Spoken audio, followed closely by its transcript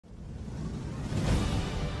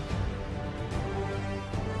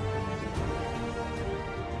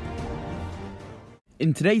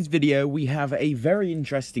In today's video, we have a very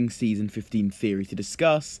interesting Season 15 theory to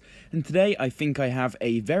discuss, and today I think I have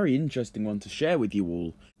a very interesting one to share with you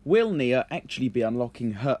all. Will Nia actually be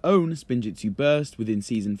unlocking her own Spinjitzu burst within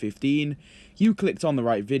Season 15? You clicked on the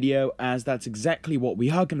right video, as that's exactly what we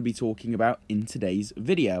are going to be talking about in today's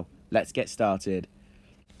video. Let's get started.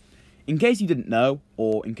 In case you didn't know,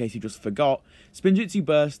 or in case you just forgot, Spinjitzu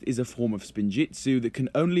Burst is a form of Spinjitzu that can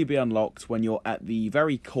only be unlocked when you're at the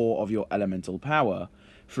very core of your elemental power.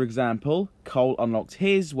 For example, Cole unlocked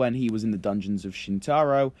his when he was in the dungeons of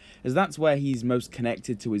Shintaro, as that's where he's most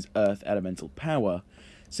connected to his earth elemental power.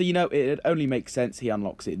 So it'd only make sense he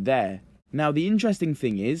unlocks it there. Now the interesting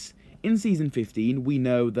thing is, in Season 15 we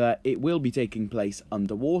know that it will be taking place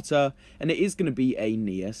underwater, and it is going to be a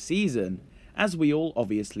Nia season. As we all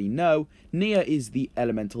obviously know, Nia is the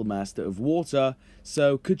elemental master of water,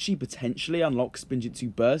 so could she potentially unlock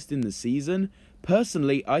Spinjitzu Burst in the season?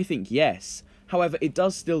 Personally, I think yes. However, it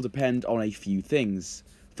does still depend on a few things.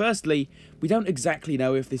 Firstly, we don't exactly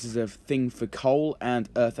know if this is a thing for Cole and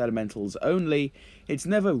Earth Elementals only. It's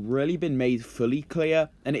never really been made fully clear,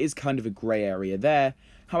 and it is kind of a grey area there.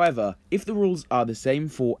 However, if the rules are the same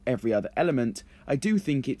for every other element, I do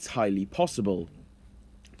think it's highly possible.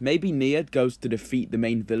 Maybe Nia goes to defeat the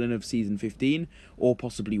main villain of Season 15, or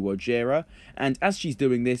possibly Wojera, and as she's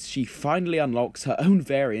doing this, she finally unlocks her own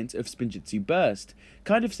variant of Spinjitzu Burst,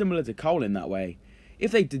 kind of similar to Cole in that way.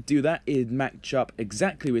 If they did do that, it'd match up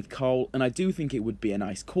exactly with Cole, and I do think it would be a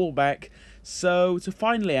nice callback. So, to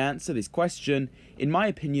finally answer this question, in my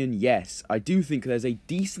opinion, yes, I do think there's a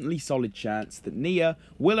decently solid chance that Nia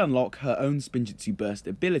will unlock her own Spinjitzu Burst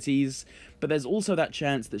abilities, but there's also that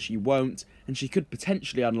chance that she won't, and she could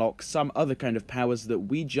potentially unlock some other kind of powers that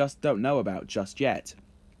we just don't know about just yet.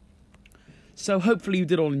 So hopefully you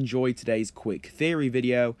did all enjoy today's quick theory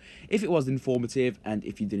video. If it was informative and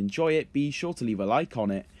if you did enjoy it, be sure to leave a like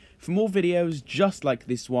on it. For more videos just like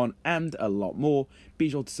this one and a lot more, be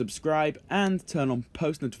sure to subscribe and turn on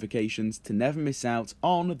post notifications to never miss out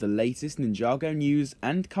on the latest Ninjago news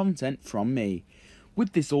and content from me.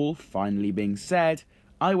 With this all finally being said,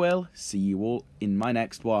 I will see you all in my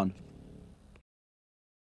next one.